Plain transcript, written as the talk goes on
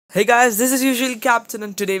Hey guys, this is usually Captain,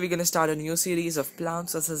 and today we're gonna start a new series of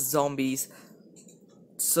Plants vs Zombies.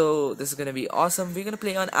 So this is gonna be awesome. We're gonna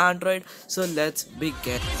play on Android. So let's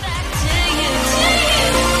begin. So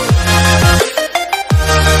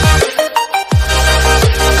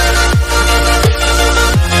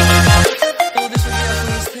this will be our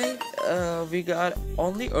first thing. We got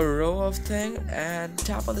only a row of thing and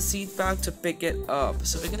tap on the seed pack to pick it up.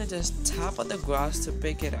 So we're gonna just tap on the grass to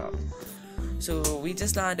pick it up. So we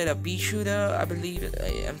just landed a Peashooter. I believe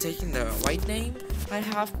I'm taking the white name. I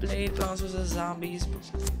have played Plants vs Zombies.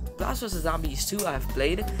 Plants vs Zombies 2 I have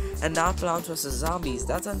played, and now Plants vs Zombies.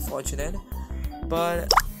 That's unfortunate,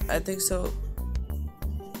 but I think so.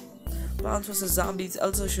 Plants vs Zombies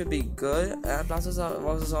also should be good, and Plants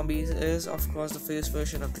vs Zombies is of course the first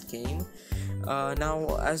version of the game.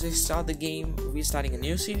 Now as we start the game, we're starting a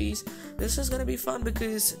new series. This is gonna be fun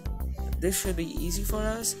because this should be easy for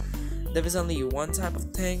us. There is only one type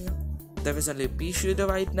of thing. There is only a Peashooter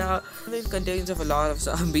right now. It contains of a lot of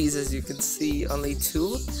zombies, as you can see, only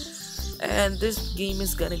 2. And this game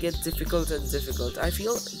is gonna get difficult and difficult. I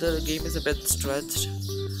feel the game is a bit stretched,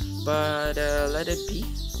 but let it be.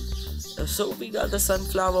 So we got the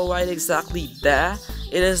sunflower right exactly there.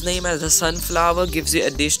 It is named as the sunflower, gives you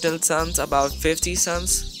additional cents, about 50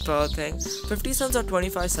 cents per thing. 50 cents or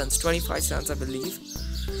 25 cents? 25 cents I believe.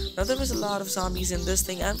 Now there is a lot of zombies in this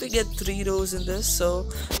thing, and we get 3 rows in this, so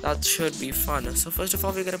that should be fun. So first of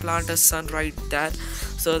all, we're gonna plant a sun right there,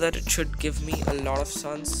 so that it should give me a lot of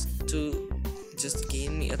suns to just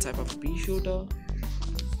gain me a type of Peashooter,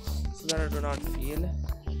 so that I do not fail.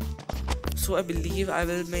 So I believe I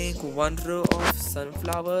will make 1 row of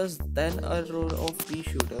sunflowers, then a row of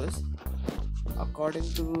Peashooters.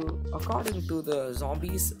 According to the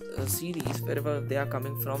zombies series, wherever they are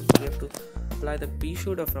coming from, we have to apply the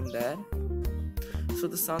Peashooter from there. So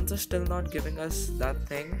the suns are still not giving us that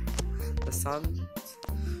thing, the sun.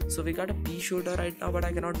 So we got a Peashooter right now, but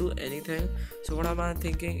I cannot do anything. So what I'm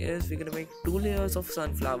thinking is we're gonna make 2 layers of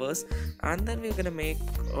sunflowers, and then we're gonna make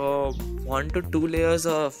 1 to 2 layers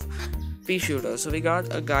of Peashooter. So we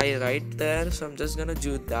got a guy right there, so I'm just gonna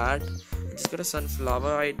do that. Just got a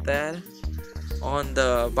sunflower right there on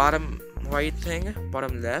the bottom right thing,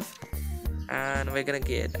 bottom left, and we're gonna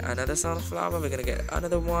get another sunflower. We're gonna get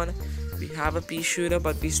another one. We have a Peashooter,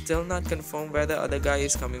 but we still not confirm where the other guy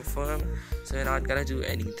is coming from, so we're not gonna do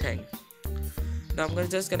anything. Now I'm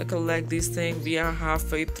just gonna collect these things. We are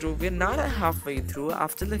halfway through. We're not halfway through.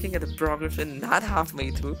 After looking at the progress, we're not halfway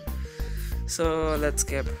through, so let's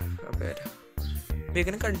skip a bit. We're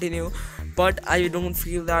gonna continue, but I don't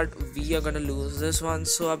feel that we are gonna lose this one,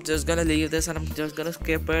 so I'm just gonna leave this and I'm just gonna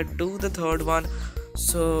skip it to the third one.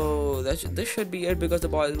 So this should be it, because the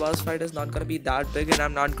boss fight is not gonna be that big and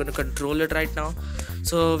I'm not gonna control it right now.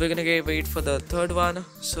 So we're gonna wait for the third one,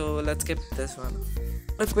 so let's skip this one.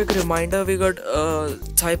 A quick reminder, we got a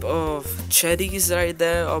type of cherries right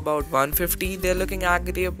there, about 150. They're looking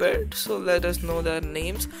angry a bit, so let us know their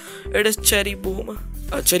names. It is cherry bomb.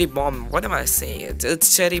 What am I saying?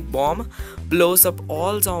 It's cherry bomb, blows up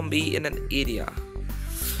all zombie in an area.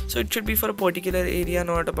 So it should be for a particular area,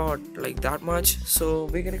 not about like that much. So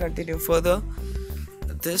we're gonna continue further.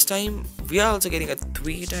 This time we are also getting a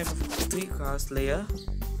 3 cast layer.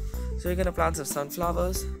 So we're gonna plant some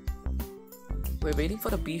sunflowers. We're waiting for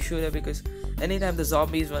the Peashooter because anytime the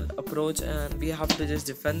zombies will approach and we have to just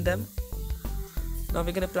defend them. Now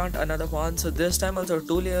we're gonna plant another one. So this time also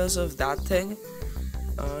 2 layers of that thing,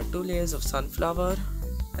 2 layers of sunflower,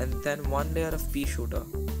 and then 1 layer of Peashooter.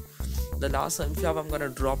 The last sunflower I'm gonna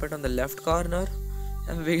drop it on the left corner,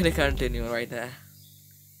 and we're gonna continue right there.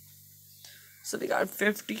 So we got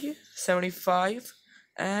 50, 75,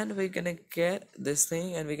 and we're gonna get this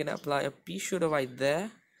thing and we're gonna apply a Peashooter right there.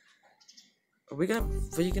 We're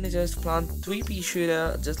gonna just plant 3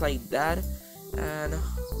 Peashooter just like that, and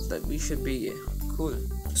that we should be cool.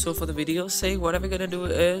 So for the video's sake, what we're gonna do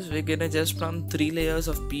is we're gonna just plant 3 layers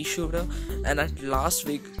of Peashooter, and at last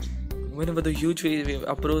week, whenever the huge wave is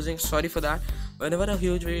approaching, sorry for that, whenever a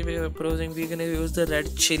huge wave is approaching, we're gonna use the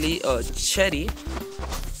red cherry.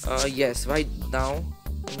 Yes, right now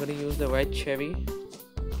I'm gonna use the red cherry.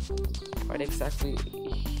 Right exactly.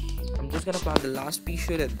 I'm just gonna plant the last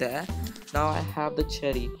Peashooter there. Now I have the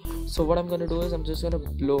cherry. So what I'm gonna do is I'm just gonna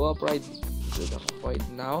blow up right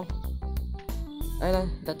now,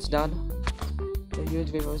 and that's done. The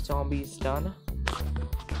huge wave of zombies done,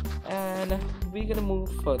 and we're gonna move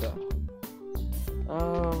further.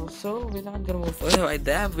 So we're not gonna move further right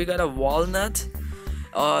there. We got a walnut.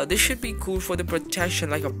 This should be cool for the protection,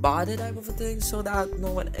 like a body type of a thing, so that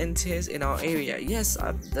no one enters in our area. Yes,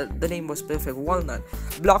 the name was perfect. Walnut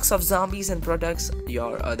blocks off zombies and protects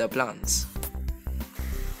your other plants.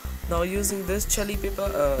 Now using this chili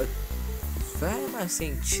pepper, why am I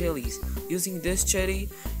saying chilies? Using this cherry,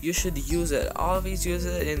 you should use it. Always use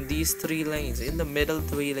it in these 3 lanes, in the middle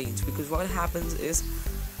 3 lanes, because what happens is,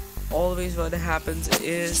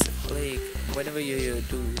 like whenever you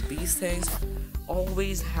do these things,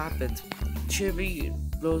 always happens. Cherry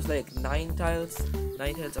blows like 9 tiles,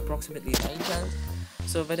 approximately 9 tiles.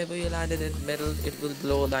 So whenever you land it in middle, it will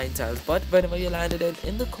blow 9 tiles. But whenever you landed it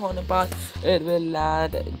in the corner part, it will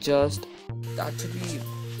land just. That should be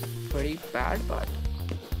pretty bad, but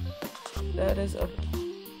that is a.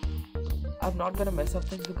 I'm not gonna mess up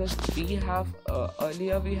things because we have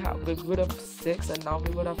earlier we would have 6 and now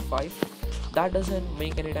we would have 5. That doesn't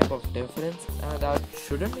make any type of difference, and that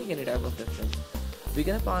shouldn't make any type of difference. We're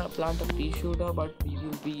gonna plant a pea shooter, but we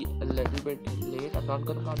will be a little bit late. I'm not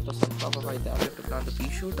gonna plant the sunflower right there. We have to plant the pea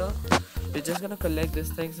shooter. We're just gonna collect these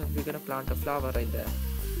things and we're gonna plant a flower right there,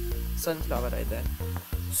 sunflower right there.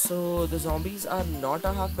 So the zombies are not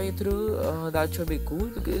halfway through. That should be cool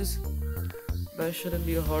because there shouldn't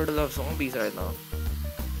be a hurdle of zombies right now.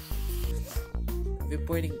 We're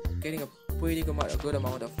getting a pretty good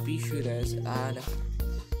amount of Peashooters, and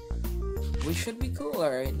we should be cool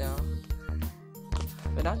right now.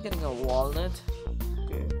 We're not getting a walnut.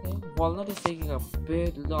 Okay. Walnut is taking a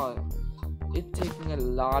bit long. It's taking a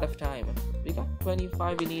lot of time. We got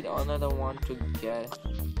 25. We need another one to get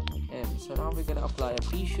him. So now we're gonna apply a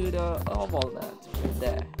Peashooter or walnut right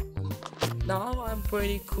there. Now I'm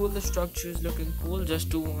pretty cool. The structure is looking cool.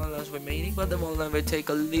 Just 2 walnuts remaining, but the walnut will take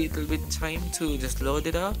a little bit time to just load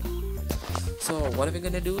it up. So what are we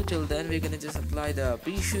gonna do? Till then, we're gonna just apply the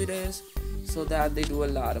Peashooters so that they do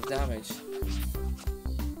a lot of damage.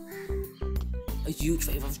 A huge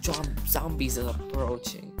wave of zombies is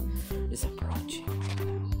approaching.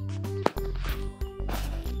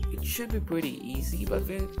 It should be pretty easy, but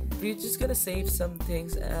we're just gonna save some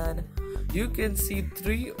things, and you can see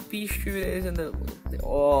 3 Peashooters in the.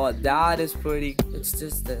 Oh, that is pretty. It's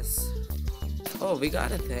just this. Oh, we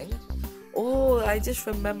got a thing. Oh, I just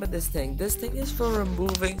remember this thing. This thing is for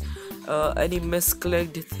removing any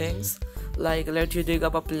misclicked things. Like let you dig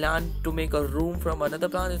up a plant to make a room from another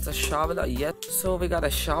plant. It's a shovel. Yes. So we got a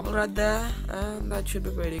shovel right there, and that should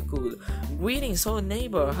be pretty cool. Greetings, so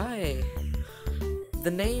neighbor. Hi. The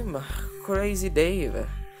name Crazy Dave,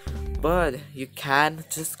 but you can't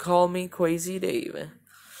just call me Crazy Dave.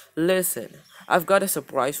 Listen, I've got a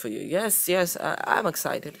surprise for you. Yes, I'm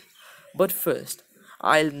excited. But first,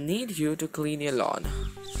 I'll need you to clean your lawn.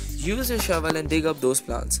 Use a shovel and dig up those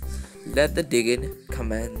plants. Let the digging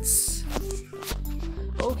commence.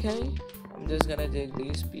 Okay, I'm just gonna dig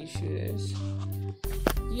these Peashooters.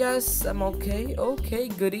 Yes, I'm okay. Okay,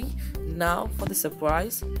 goody. Now for the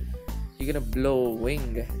surprise, you're gonna blow a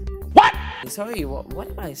wing. What? Sorry, what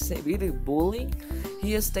am I saying? Really bullying?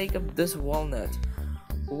 He has taken this walnut.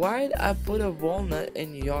 Why'd I put a walnut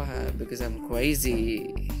in your hand? Because I'm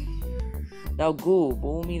crazy. Now go,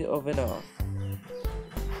 bowl me the winner.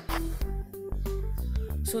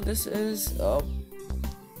 So this is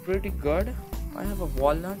pretty good. I have a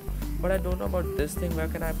walnut, but I don't know about this thing. Where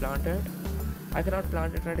can I plant it? I cannot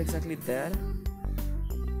plant it right exactly there.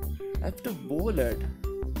 I have to bowl it.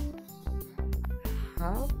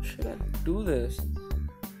 How should I do this?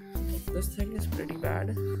 This thing is pretty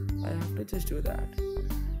bad. I have to just do that.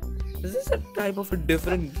 Is this a type of a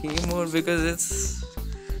different game mode? Because it's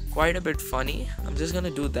quite a bit funny. I'm just gonna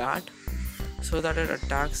do that so that it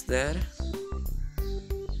attacks there.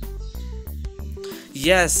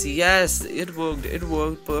 Yes, it worked. It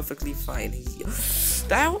worked perfectly fine.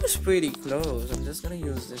 That was pretty close. I'm just gonna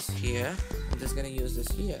use this here.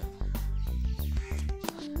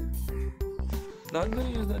 Not gonna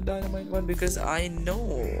use the dynamite one because I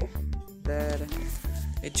know that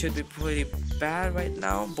it should be pretty bad right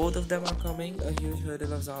now. Both of them are coming. A huge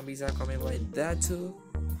hurdle of zombies are coming right there too.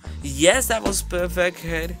 Yes, that was perfect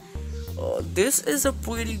hit. Oh, this is a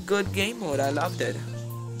pretty good game mode. I loved it.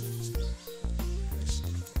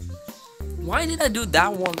 Why did I do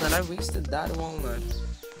that walnut? I wasted that walnut.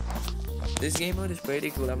 This game mode is pretty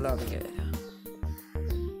cool. I'm loving it.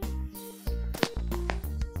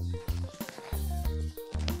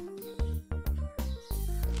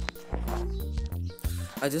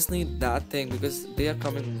 I just need that thing because they are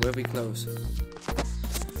coming very close.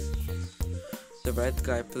 The red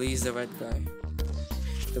guy, please, the red guy.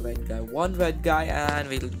 The red guy. One red guy and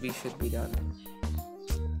we should be done.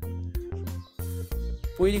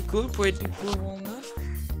 Pretty cool walnut.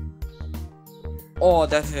 Oh,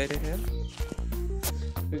 that hit him.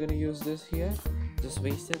 We're gonna use this here. Just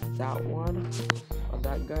wasted that one on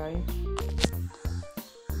that guy.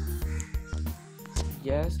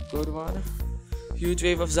 Yes, good one. Huge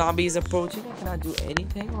wave of zombies approaching. I cannot do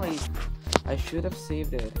anything. Like, I should have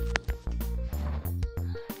saved it.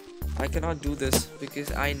 I cannot do this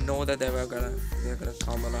because I know that they're gonna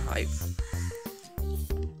come on a hype.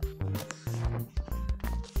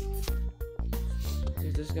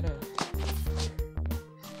 He's just gonna.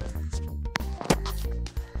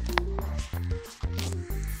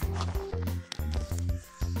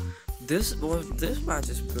 This match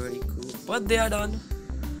is pretty cool, but they are done.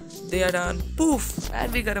 They are done. Poof,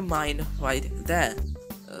 and we got a mine right there.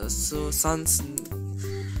 So Suns.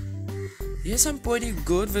 Yes, I'm pretty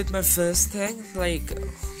good with my first thing, like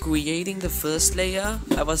creating the first layer.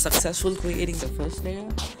 I was successful creating the first layer.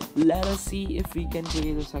 Let us see if we can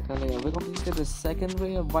create the second layer. We completed the second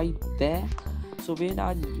layer right there. So we're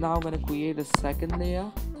now gonna create the second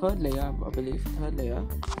layer, third layer, I believe, third layer.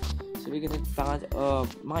 So we're gonna plant a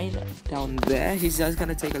mine down there. He's just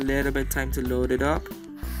gonna take a little bit time to load it up.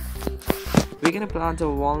 We're gonna plant a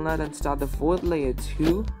walnut and start the fourth layer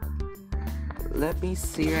too. Let me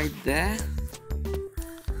see right there.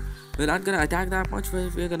 We're not gonna attack that much,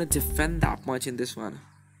 but we're gonna defend that much in this one.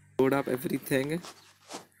 Load up everything.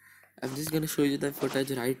 I'm just gonna show you the footage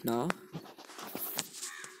right now.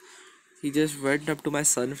 He just went up to my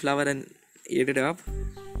sunflower and ate it up.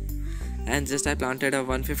 And just I planted a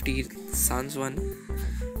 150 suns one.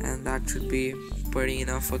 And that should be pretty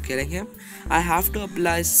enough for killing him. I have to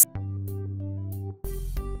apply some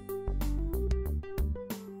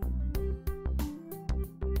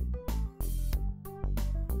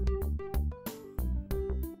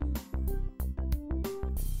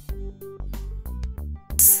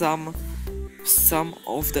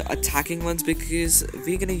of the attacking ones because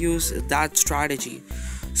we're gonna use that strategy.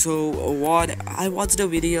 So what I watched a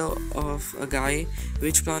video of a guy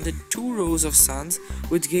which planted 2 rows of suns,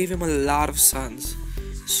 which gave him a lot of suns.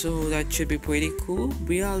 So that should be pretty cool.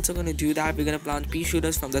 We are also gonna do that. We're gonna plant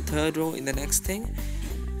Peashooters from the 3rd row in the next thing.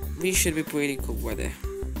 We should be pretty cool with it.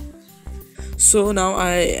 So now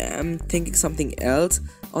I am thinking something else.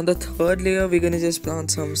 On the 3rd layer, we're gonna just plant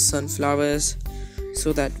some sunflowers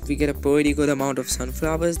so that we get a pretty good amount of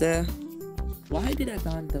sunflowers there. Why did I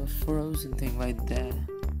plant the frozen thing right there?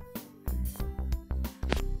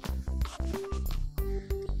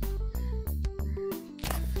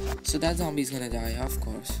 So that zombie's gonna die, of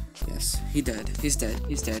course. Yes, he's dead. He's dead.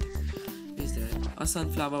 A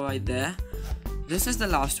sunflower right there. This is the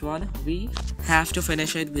last one. We have to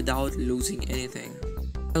finish it without losing anything.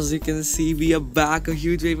 As you can see, we are back. A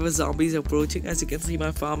huge wave of zombies approaching. As you can see,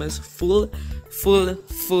 my farm is full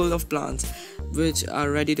of plants which are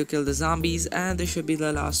ready to kill the zombies, and this should be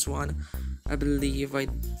the last one, I believe, right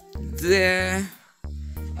there.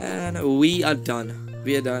 And we are done.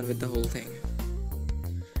 We are done with the whole thing.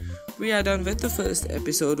 We are done with the first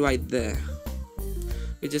episode right there.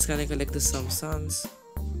 We're just gonna collect some suns,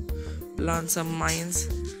 plant some mines,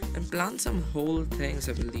 and plant some whole things,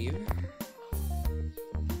 I believe.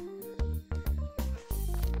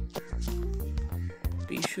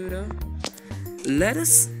 Peashooter, let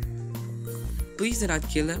us. Please do not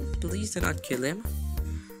kill him. Please do not kill him.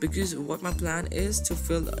 Because what my plan is to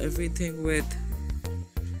fill everything with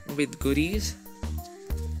goodies.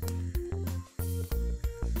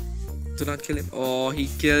 Do not kill him. Oh, he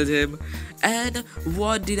killed him. And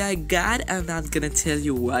what did I get? I'm not gonna tell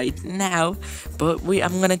you right now, but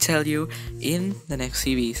I'm gonna tell you in the next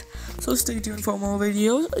series. So stay tuned for more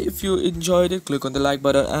videos. If you enjoyed it, click on the like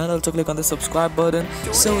button and also click on the subscribe button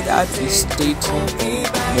so that you stay tuned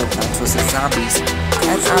for more Plants vs Zombies.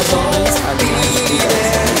 And as always, I'll be nice to you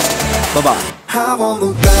guys. Bye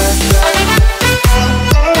bye.